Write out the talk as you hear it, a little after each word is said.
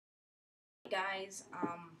Guys,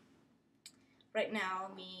 right now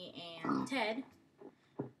me and Ted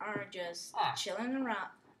are just chilling around.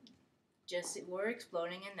 Just we're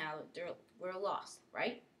exploding, and now we're lost,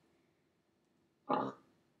 right?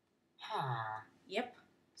 Yep.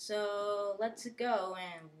 So let's go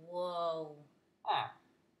and whoa,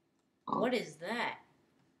 what is that?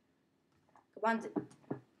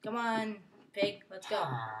 Come on, pig, let's go.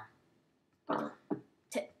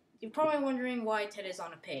 You're probably wondering why Ted is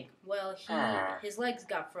on a pig. Well, his legs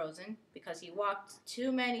got frozen because he walked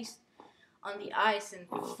too many on the ice and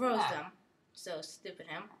froze them. So stupid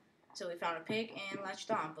him. So we found a pig and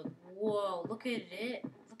latched on. But whoa, look at it.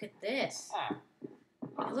 Look at this.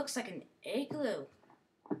 It looks like an igloo.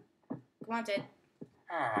 Come on, Ted.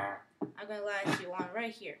 I'm going to latch you on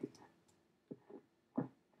right here.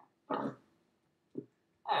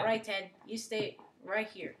 Alright, Ted. You stay right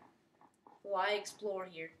here while I explore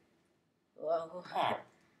here. Whoa.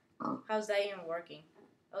 How's that even working?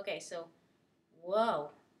 Okay, so,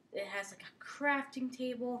 whoa. It has like a crafting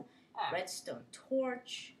table, redstone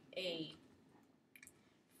torch, a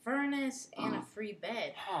furnace, and a free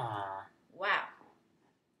bed. Wow.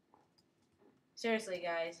 Seriously,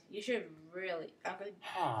 guys, you should really...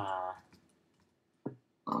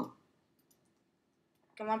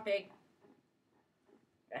 Come on, pig.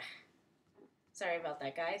 Sorry about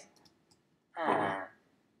that, guys.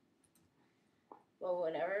 Well,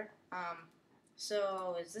 whatever.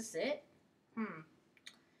 So is this it?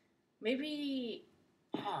 Maybe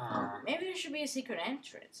there should be a secret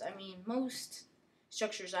entrance. I mean, most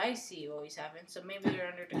structures I see always have it, so maybe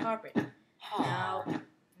they're under the carpet.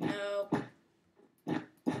 No.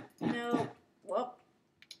 Well,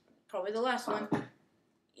 probably the last one.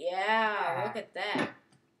 Yeah, look at that.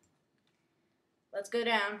 Let's go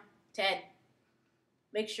down. Ted,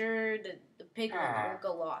 make sure the pig won't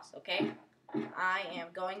go lost, okay? I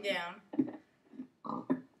am going down.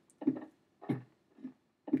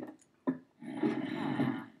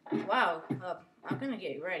 Wow, I'm gonna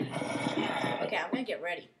get ready. Okay, I'm gonna get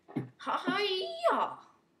ready. Hi-ya!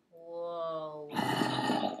 Whoa.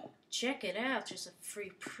 Check it out, there's a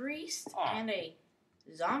free priest and a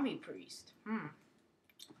zombie priest.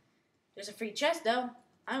 There's a free chest, though.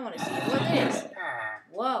 I want to see what it is.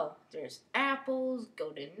 Whoa, there's apples,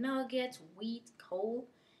 golden nuggets, wheat, coal,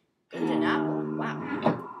 golden apple.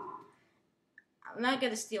 Wow. I'm not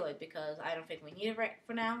going to steal it because I don't think we need it right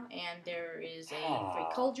for now. And there is a free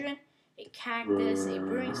cauldron, a cactus, a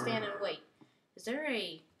brewing stand, and wait. Is there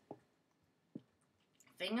a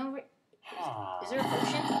thing over? Is there a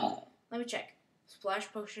potion? Let me check.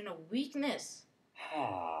 Splash potion of weakness.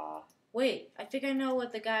 Wait, I think I know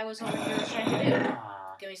what the guy was over here trying to do.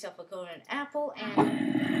 Give myself a golden apple,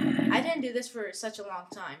 and I didn't do this for such a long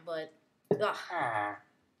time, but ugh.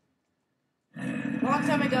 A long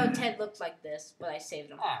time ago, Ted looked like this, but I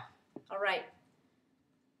saved him. Alright.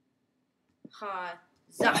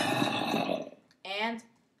 Huzzah. And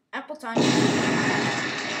apple time.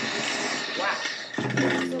 Wow.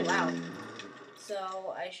 So loud.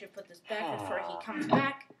 So I should put this back before he comes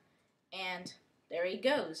back. And there he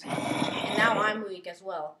goes. And now I'm weak as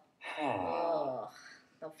well. Ugh.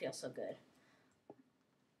 Don't feel so good.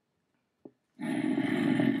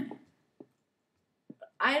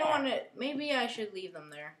 I don't want to... Maybe I should leave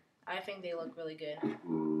them there. I think they look really good.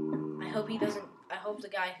 I hope he doesn't... I hope the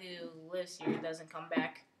guy who lives here doesn't come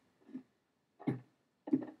back.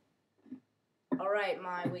 Alright,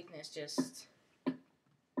 my weakness just...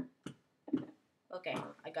 Okay,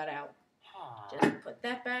 I got out. Just put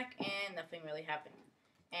that back, and nothing really happened.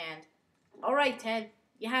 And... Alright, Ted.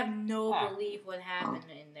 You have no belief what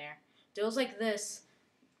happened in there. There was like this...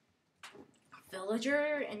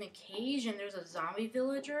 villager in a cage, and there's a zombie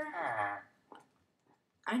villager.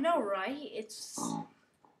 I know, right? It's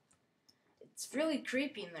really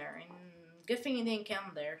creepy in there, and good thing you didn't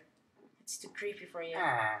come there. It's too creepy for you.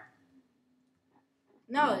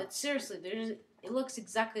 No, it's seriously. It looks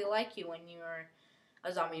exactly like you when you're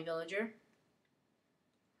a zombie villager.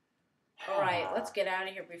 Alright, let's get out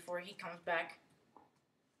of here before he comes back.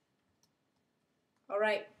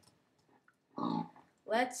 Alright.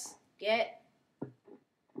 Let's get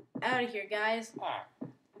out of here, guys.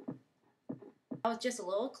 That was just a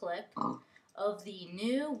little clip of the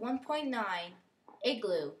new 1.9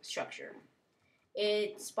 igloo structure.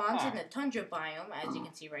 It spawns in the tundra biome, as you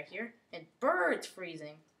can see right here, and birds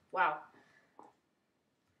freezing. Wow.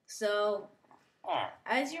 So,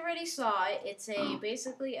 as you already saw, it's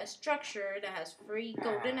basically a structure that has free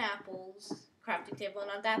golden apples, crafting table,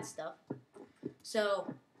 and all that stuff.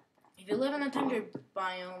 So, if you live in a tundra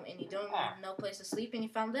biome and you don't have no place to sleep and you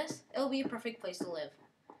found this, it'll be a perfect place to live.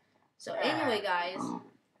 So anyway, guys,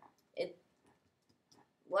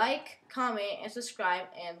 like, comment, and subscribe.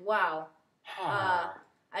 And wow,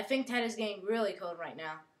 I think Ted is getting really cold right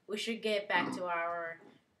now. We should get back to our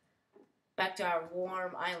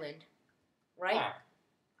warm island, right?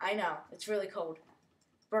 I know it's really cold.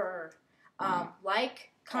 Brr.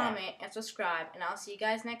 Like, comment, and subscribe, and I'll see you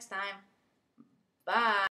guys next time. Bye.